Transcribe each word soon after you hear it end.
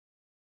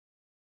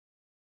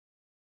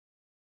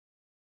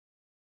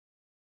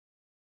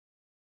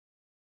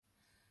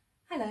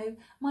Hello,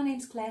 my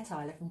name's Claire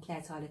Tyler from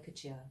Claire Tyler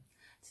Couture.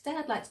 Today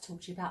I'd like to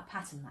talk to you about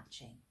pattern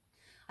matching.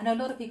 I know a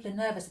lot of people are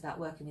nervous about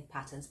working with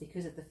patterns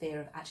because of the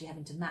fear of actually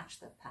having to match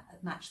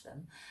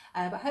them,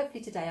 but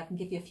hopefully today I can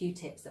give you a few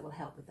tips that will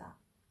help with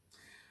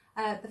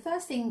that. The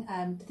first thing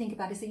to think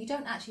about is that you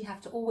don't actually have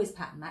to always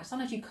pattern match.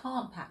 Sometimes you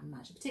can't pattern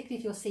match, particularly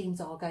if your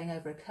seams are going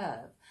over a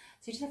curve.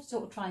 So you just have to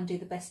sort of try and do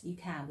the best that you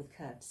can with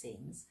curved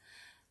seams.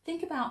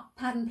 Think about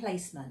pattern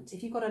placement.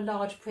 If you've got a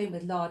large print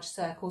with large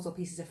circles or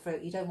pieces of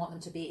fruit, you don't want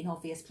them to be in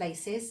obvious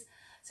places.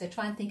 So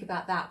try and think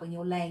about that when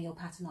you're laying your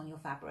pattern on your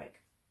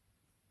fabric.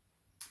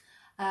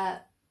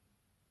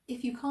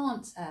 If you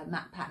can't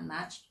pattern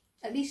match,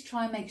 at least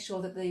try and make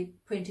sure that the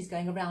print is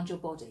going around your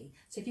body.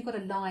 So if you've got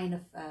a line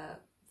of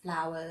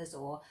flowers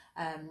or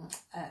a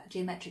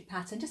geometric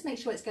pattern, just make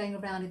sure it's going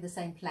around in the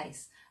same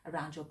place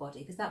around your body,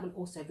 because that will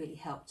also really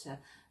help to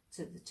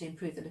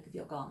improve the look of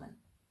your garment.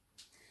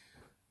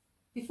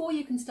 Before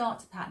you can start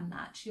to pattern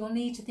match, you'll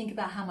need to think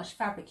about how much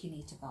fabric you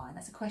need to buy. And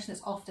that's a question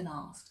that's often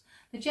asked.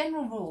 The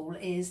general rule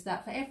is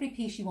that for every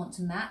piece you want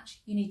to match,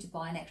 you need to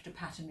buy an extra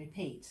pattern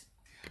repeat.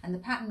 And the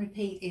pattern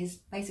repeat is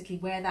basically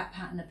where that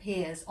pattern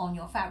appears on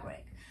your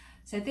fabric.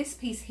 So this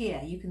piece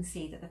here, you can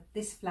see that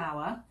this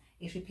flower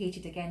is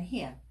repeated again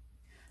here.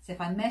 So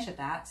if I measure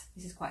that,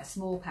 this is quite a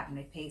small pattern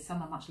repeat.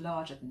 Some are much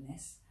larger than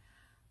this.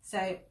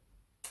 So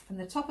from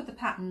the top of the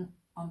pattern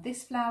on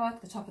this flower,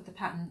 the top of the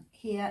pattern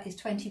here is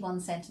 21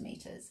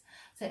 centimetres.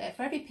 So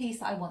for every piece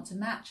that I want to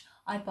match,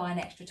 I buy an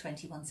extra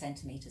 21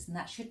 centimetres, and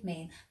that should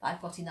mean that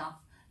I've got enough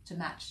to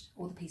match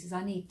all the pieces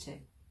I need to.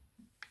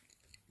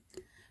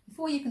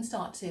 Before you can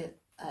start to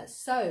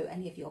sew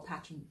any of your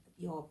pattern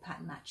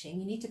matching,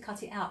 you need to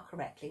cut it out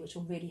correctly, which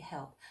will really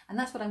help. And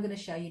that's what I'm going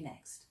to show you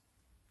next.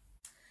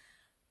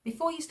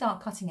 Before you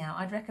start cutting out,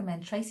 I'd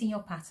recommend tracing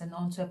your pattern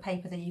onto a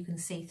paper that you can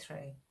see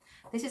through.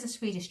 This is a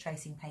Swedish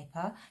tracing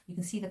paper. You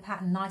can see the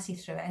pattern nicely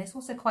through it, and it's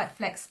also quite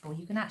flexible.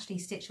 You can actually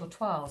stitch your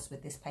toiles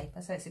with this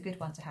paper, so it's a good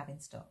one to have in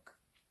stock.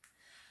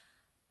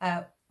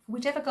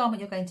 Whichever garment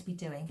you're going to be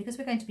doing, because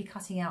we're going to be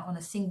cutting out on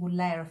a single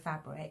layer of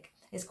fabric,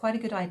 it's quite a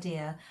good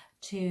idea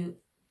to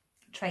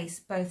trace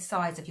both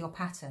sides of your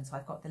pattern. So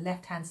I've got the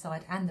left hand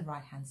side and the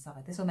right hand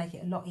side. This will make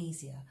it a lot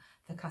easier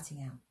for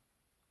cutting out.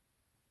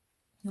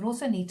 You'll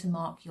also need to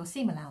mark your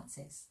seam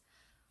allowances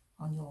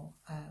on your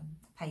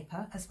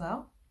paper as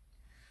well.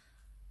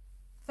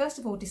 First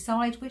of all,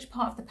 decide which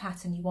part of the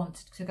pattern you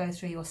want to go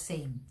through your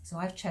seam. So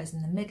I've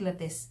chosen the middle of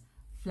this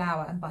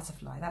flower and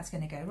butterfly. That's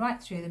going to go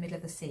right through the middle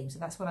of the seam. So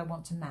that's what I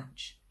want to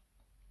match.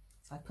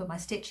 So I put my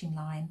stitching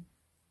line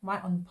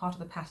right on the part of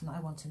the pattern that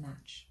I want to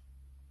match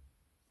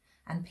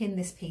and pin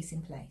this piece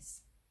in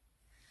place.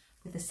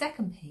 With the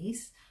second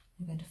piece,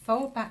 I'm going to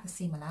fold back the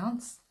seam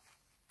allowance.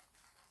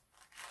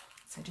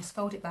 So just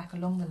fold it back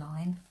along the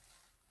line.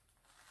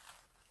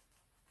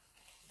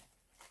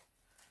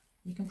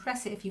 You can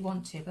press it if you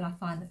want to, but I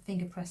find that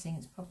finger pressing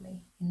is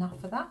probably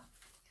enough for that.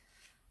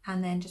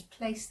 And then just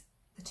place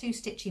the two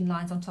stitching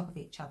lines on top of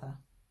each other.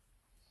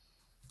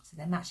 So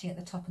they're matching at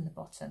the top and the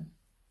bottom.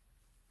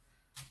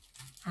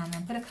 And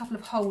then put a couple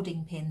of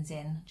holding pins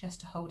in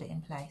just to hold it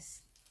in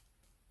place.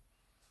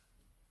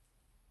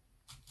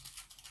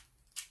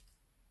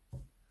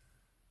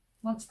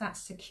 Once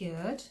that's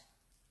secured,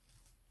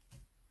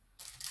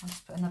 I'll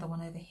just put another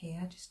one over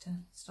here just to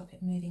stop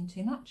it moving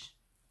too much.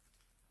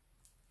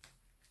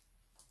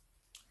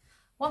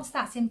 Once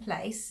that's in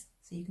place,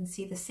 so you can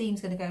see the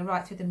seam's going to go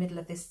right through the middle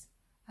of this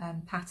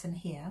pattern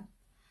here,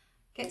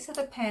 get yourself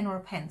a pen or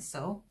a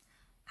pencil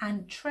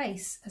and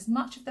trace as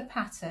much of the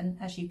pattern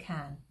as you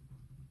can.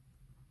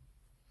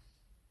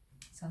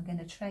 So I'm going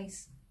to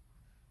trace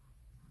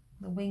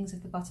the wings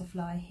of the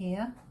butterfly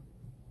here.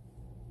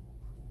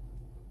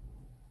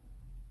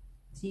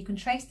 So you can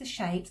trace the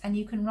shapes and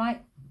you can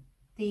write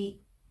the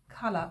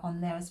colour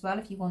on there as well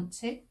if you want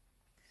to.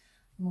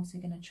 I'm also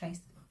going to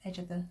trace the edge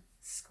of the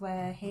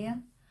square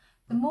here.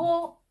 The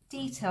more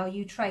detail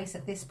you trace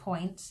at this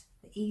point,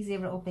 the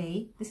easier it will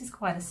be. This is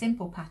quite a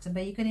simple pattern,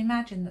 but you can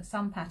imagine that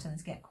some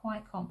patterns get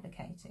quite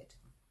complicated.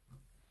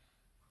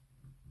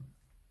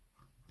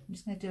 I'm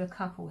just going to do a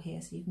couple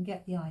here so you can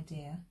get the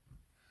idea.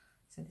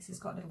 So this has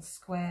got little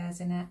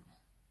squares in it.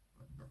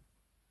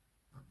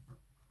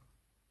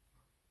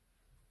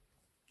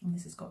 And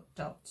this has got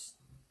dots.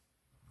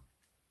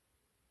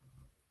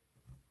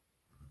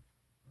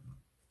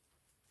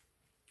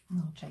 And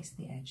I'll trace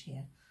the edge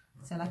here.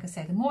 So like I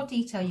say, the more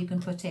detail you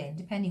can put in,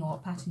 depending on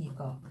what pattern you've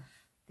got,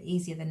 the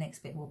easier the next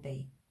bit will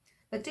be.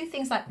 But do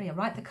things like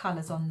write the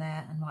colours on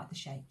there and write the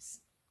shapes.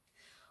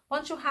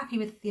 Once you're happy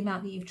with the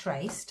amount that you've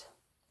traced,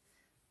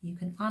 you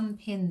can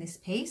unpin this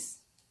piece.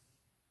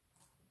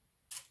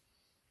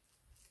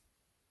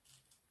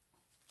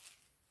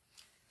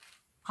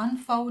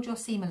 Unfold your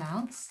seam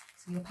allowance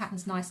so your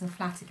pattern's nice and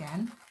flat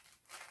again.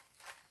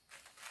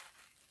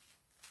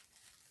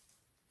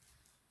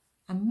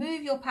 And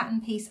move your pattern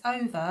piece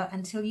over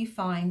until you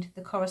find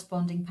the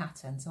corresponding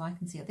pattern. So I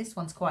can see that this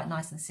one's quite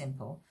nice and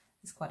simple.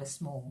 It's quite a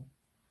small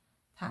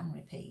pattern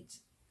repeat,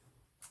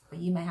 but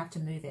you may have to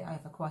move it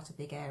over quite a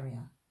big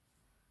area.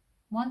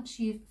 Once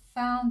you've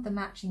found the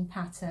matching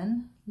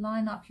pattern,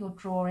 line up your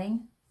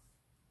drawing,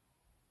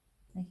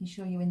 making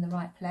sure you're in the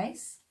right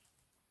place,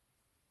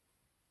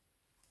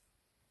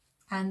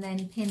 and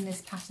then pin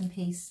this pattern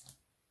piece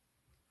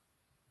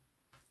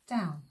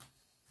down.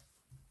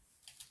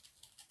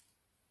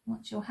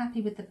 Once you're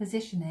happy with the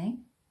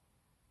positioning,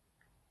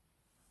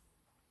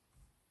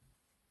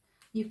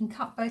 you can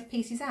cut both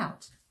pieces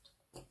out.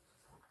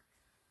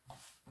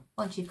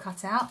 Once you've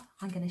cut out,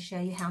 I'm going to show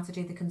you how to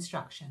do the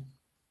construction.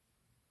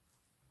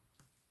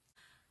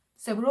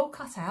 So we're all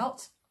cut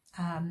out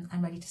and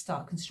ready to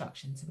start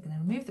construction. So we're going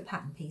to remove the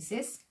pattern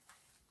pieces.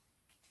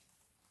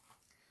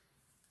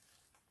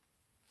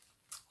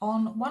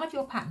 On one of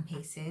your pattern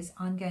pieces,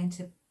 I'm going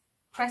to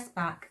press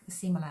back the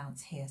seam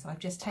allowance here. So I've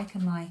just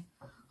taken my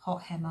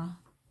hot hammer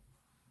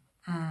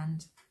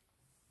and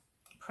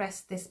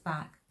pressed this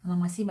back. And on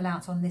my seam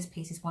allowance on this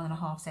piece is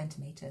 1.5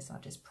 centimetres. So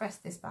I've just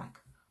pressed this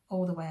back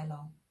all the way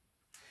along.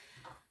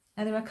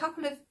 Now there are a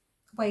couple of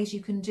ways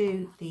you can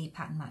do the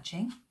pattern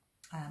matching.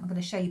 I'm going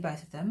to show you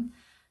both of them.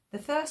 The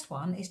first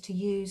one is to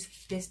use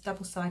this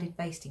double-sided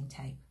basting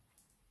tape.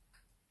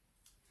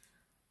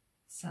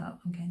 So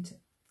I'm going to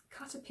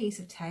cut a piece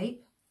of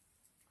tape,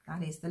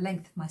 that is the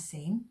length of my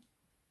seam.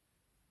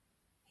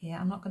 Here,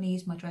 I'm not going to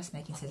use my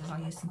dressmaking scissors, I'll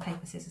use some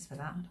paper scissors for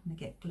that. I'm going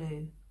to get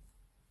glue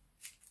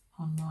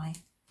on my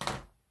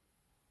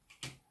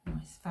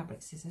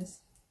fabric scissors.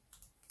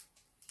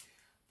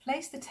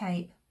 Place the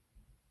tape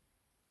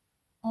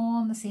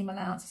on the seam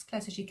allowance as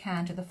close as you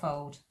can to the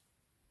fold.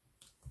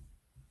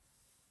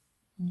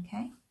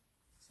 Okay,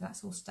 so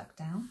that's all stuck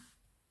down.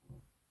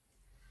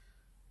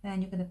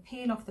 Then you're going to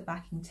peel off the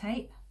backing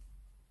tape.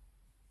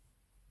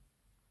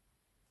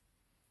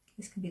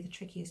 This can be the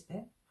trickiest bit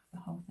of the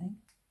whole thing.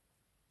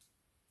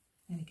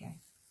 There we go.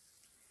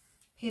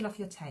 Peel off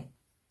your tape.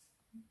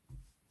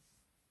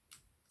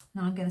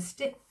 Now I'm going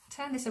to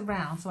turn this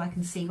around so I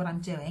can see what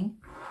I'm doing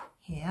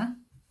here.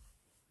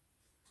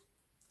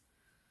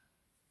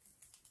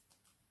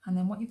 And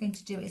then what you're going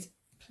to do is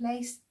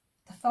place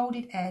the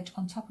folded edge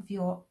on top of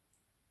your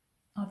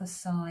other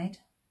side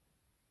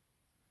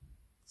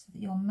so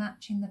that you're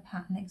matching the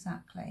pattern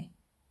exactly.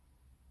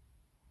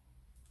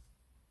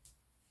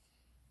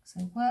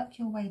 So work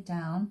your way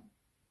down,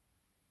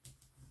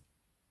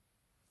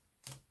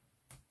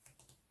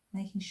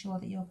 making sure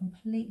that you're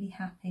completely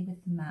happy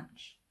with the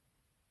match.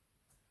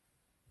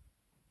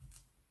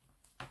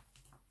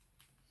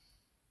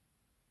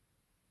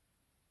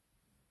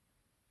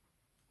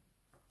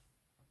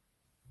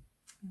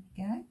 There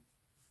we go.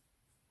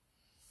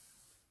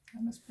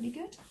 That looks pretty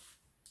good.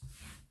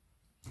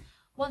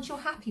 Once you're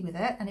happy with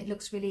it and it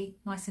looks really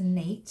nice and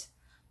neat,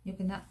 you're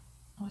going to,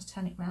 I'll just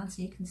turn it around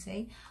so you can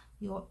see,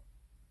 you'll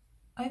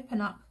open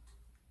up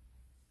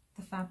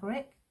the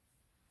fabric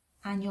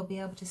and you'll be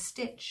able to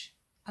stitch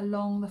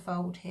along the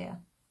fold here.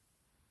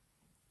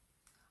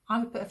 I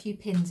would put a few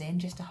pins in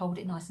just to hold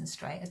it nice and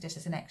straight, just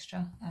as an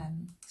extra,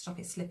 stop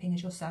it slipping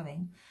as you're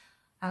sewing.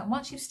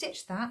 Once you've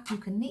stitched that, you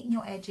can neaten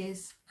your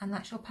edges and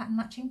that's your pattern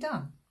matching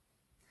done.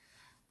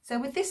 So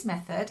with this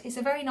method, it's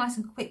a very nice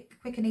and quick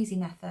and easy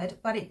method,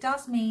 but it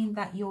does mean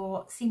that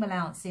your seam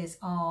allowances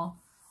are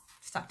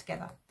stuck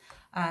together.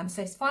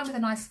 So it's fine with a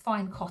nice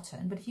fine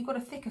cotton, but if you've got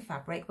a thicker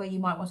fabric where you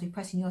might want to be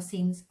pressing your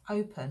seams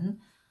open,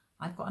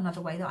 I've got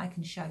another way that I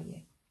can show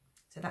you.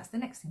 So that's the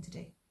next thing to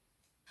do.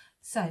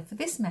 So for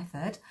this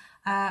method,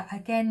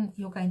 again,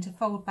 you're going to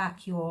fold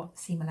back your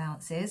seam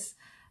allowances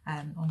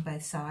on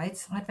both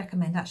sides. I'd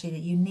recommend actually that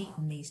you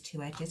neaten these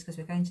two edges because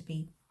we're going to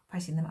be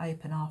pressing them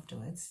open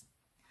afterwards.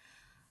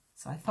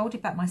 So I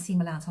folded back my seam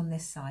allowance on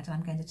this side and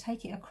I'm going to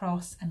take it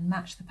across and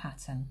match the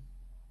pattern.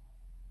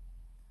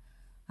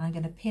 I'm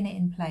going to pin it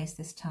in place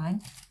this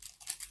time.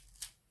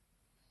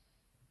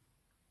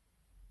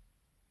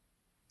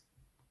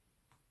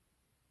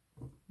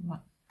 Right,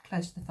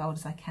 close to the fold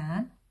as I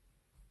can.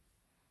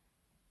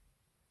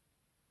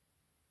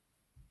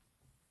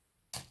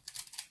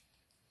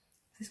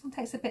 This one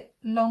takes a bit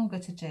longer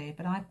to do,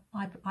 but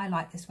I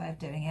like this way of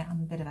doing it.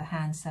 I'm a bit of a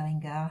hand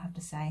sewing girl, I have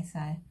to say, so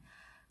I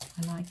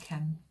like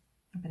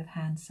a bit of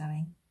hand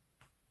sewing.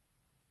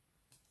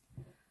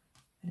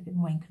 A bit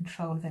more in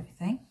control of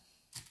everything.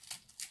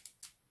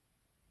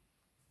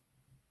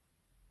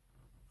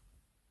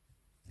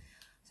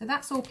 So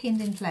that's all pinned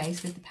in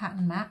place with the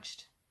pattern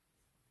matched.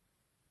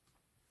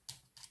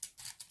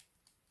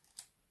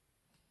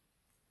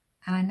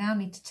 And I now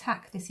need to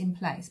tack this in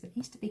place, but it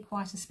needs to be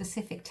quite a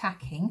specific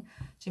tacking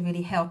to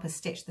really help us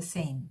stitch the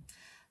seam.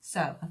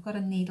 So I've got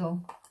a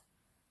needle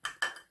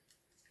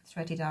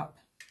threaded up.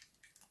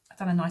 I've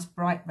done a nice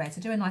bright red,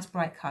 so do a nice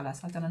bright colour.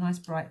 So I've done a nice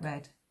bright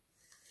red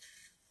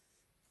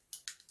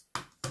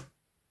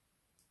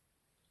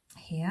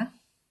here.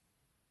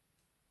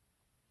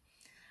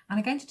 And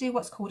I'm going to do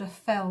what's called a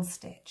fell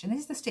stitch. And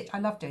this is the stitch, I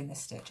love doing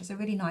this stitch. It's a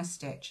really nice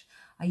stitch.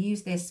 I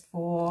use this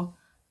for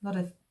a lot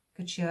of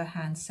couture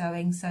hand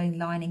sewing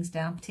linings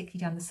down, particularly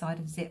down the side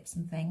of zips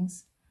and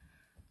things.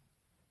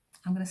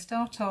 I'm going to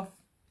start off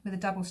with a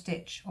double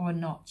stitch or a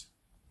knot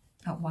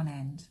at one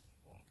end.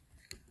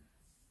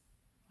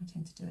 I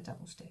tend to do a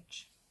double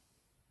stitch.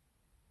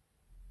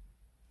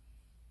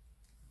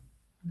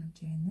 And I'm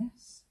doing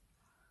this.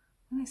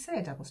 When I say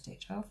a double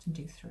stitch, I often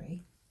do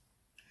 3.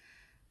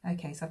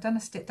 Okay, so I've done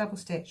a double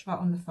stitch right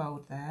on the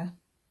fold there.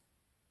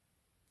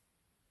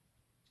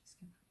 Just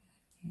get that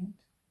bit over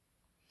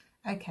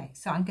the end. Okay,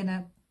 so I'm going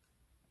to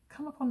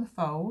come up on the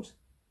fold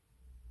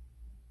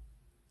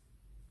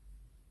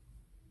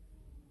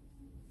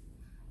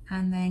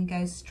and then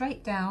go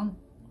straight down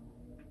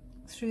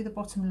through the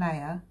bottom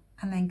layer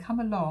and then come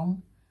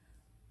along.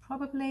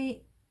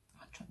 Probably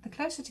the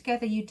closer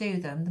together you do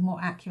them, the more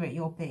accurate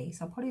you'll be.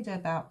 So I'll probably do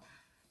about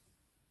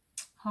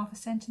 1/2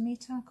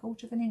 centimetre,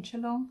 1/4 of an inch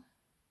along.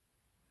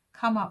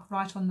 Come up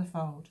right on the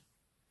fold,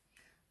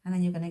 and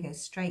then you're going to go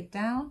straight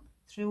down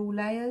through all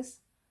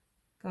layers,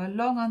 go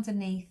along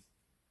underneath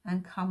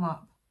and come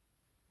up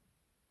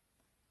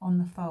on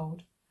the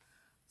fold.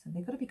 So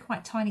they've got to be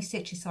quite tiny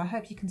stitches, so I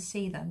hope you can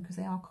see them because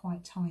they are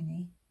quite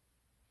tiny.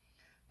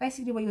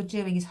 Basically what you're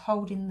doing is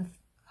holding the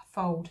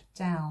fold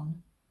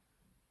down.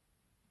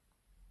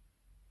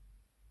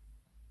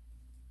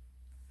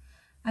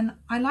 And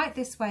I like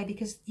this way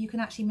because you can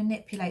actually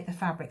manipulate the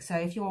fabric. So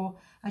if you're,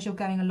 as you're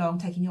going along,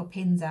 taking your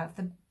pins out, if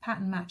the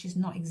pattern match is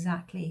not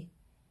exactly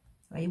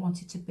where you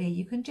want it to be,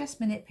 you can just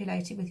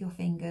manipulate it with your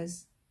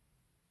fingers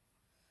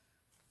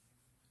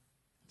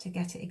to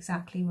get it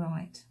exactly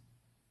right.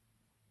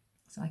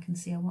 So I can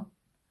see I'm going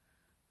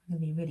to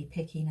be really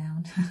picky now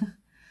and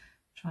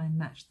try and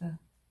match the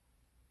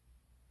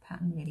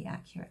pattern really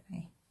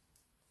accurately.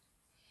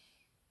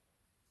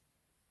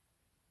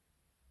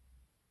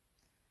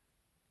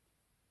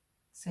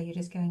 So you're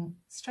just going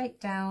straight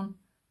down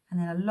and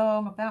then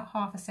along about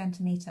 1/2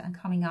 centimetre and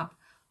coming up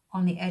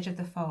on the edge of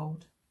the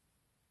fold.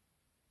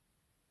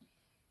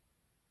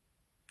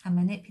 And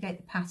manipulate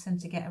the pattern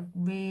to get a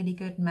really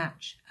good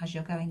match as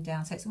you're going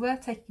down. So it's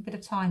worth taking a bit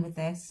of time with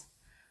this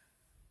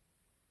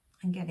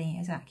and getting it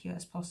as accurate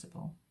as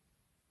possible.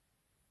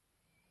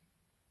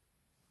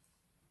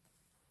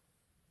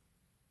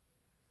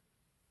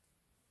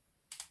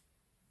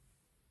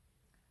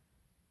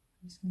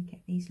 I'm just going to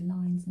get these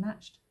lines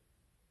matched.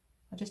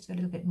 I'll just do a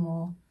little bit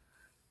more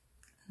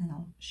and then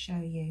I'll show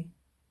you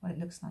what it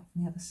looks like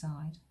from the other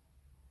side.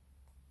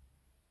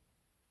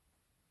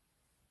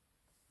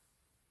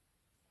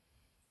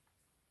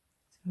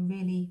 So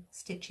really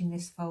stitching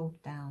this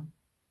fold down.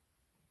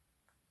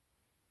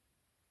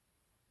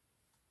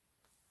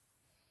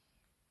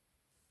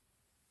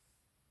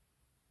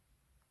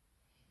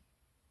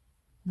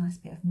 Nice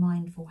bit of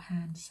mindful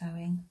hand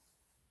sewing.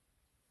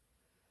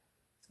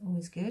 It's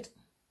always good.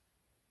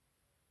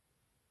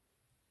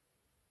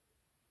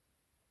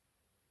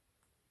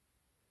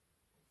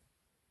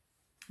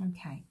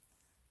 Okay,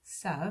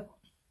 so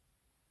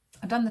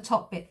I've done the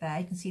top bit there.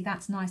 You can see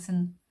that's nice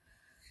and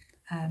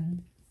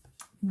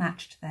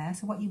matched there.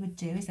 So what you would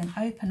do is then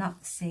open up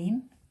the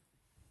seam,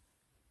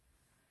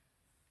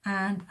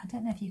 and I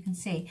don't know if you can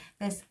see,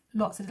 there's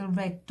lots of little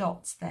red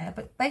dots there,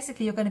 but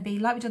basically you're going to be,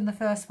 like we did in the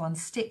first one,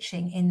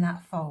 stitching in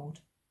that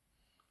fold.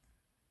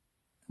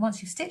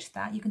 Once you've stitched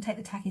that, you can take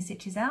the tacking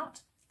stitches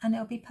out and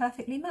it'll be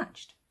perfectly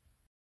matched.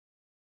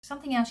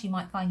 Something else you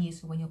might find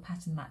useful when you're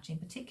pattern matching,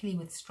 particularly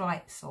with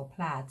stripes or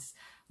plaids,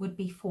 would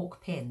be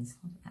fork pins.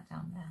 I'll put that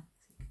down there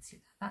so you can see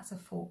that. That's a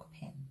fork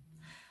pin.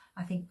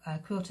 I think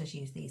quilters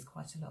use these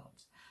quite a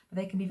lot, but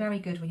they can be very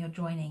good when you're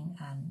joining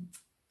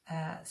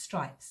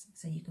stripes.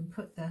 So you can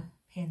put the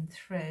pin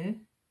through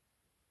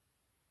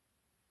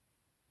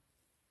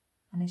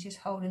and it's just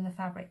holding the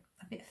fabric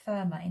a bit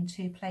firmer in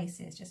 2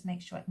 places. Just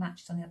make sure it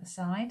matches on the other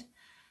side.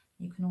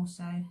 You can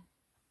also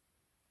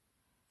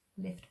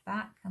lift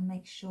back and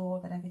make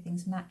sure that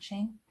everything's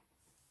matching.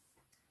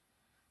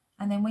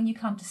 And then when you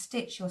come to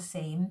stitch your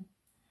seam,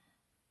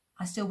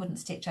 I still wouldn't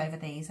stitch over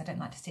these. I don't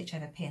like to stitch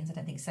over pins. I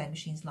don't think sewing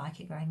machines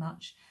like it very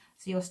much.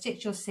 So you'll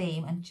stitch your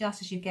seam, and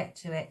just as you get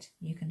to it,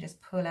 you can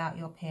just pull out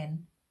your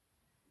pin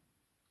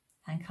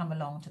and come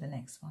along to the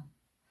next one.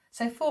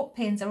 So fork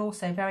pins are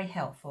also very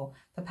helpful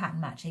for pattern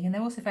matching, and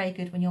they're also very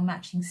good when you're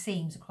matching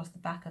seams across the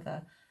back of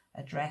a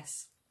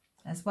dress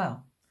as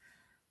well.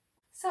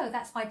 So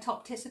that's my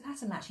top tips for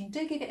pattern matching.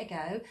 Do give it a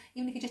go,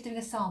 even if you're just doing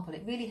a sample.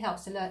 It really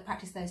helps to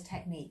practice those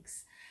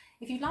techniques.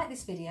 If you like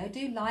this video,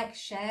 do like,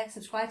 share,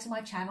 subscribe to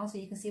my channel so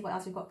you can see what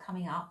else we've got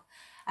coming up.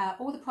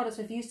 All the products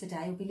we've used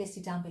today will be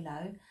listed down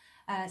below,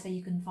 so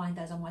you can find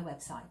those on my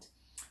website.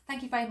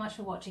 Thank you very much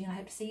for watching, and I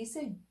hope to see you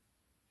soon.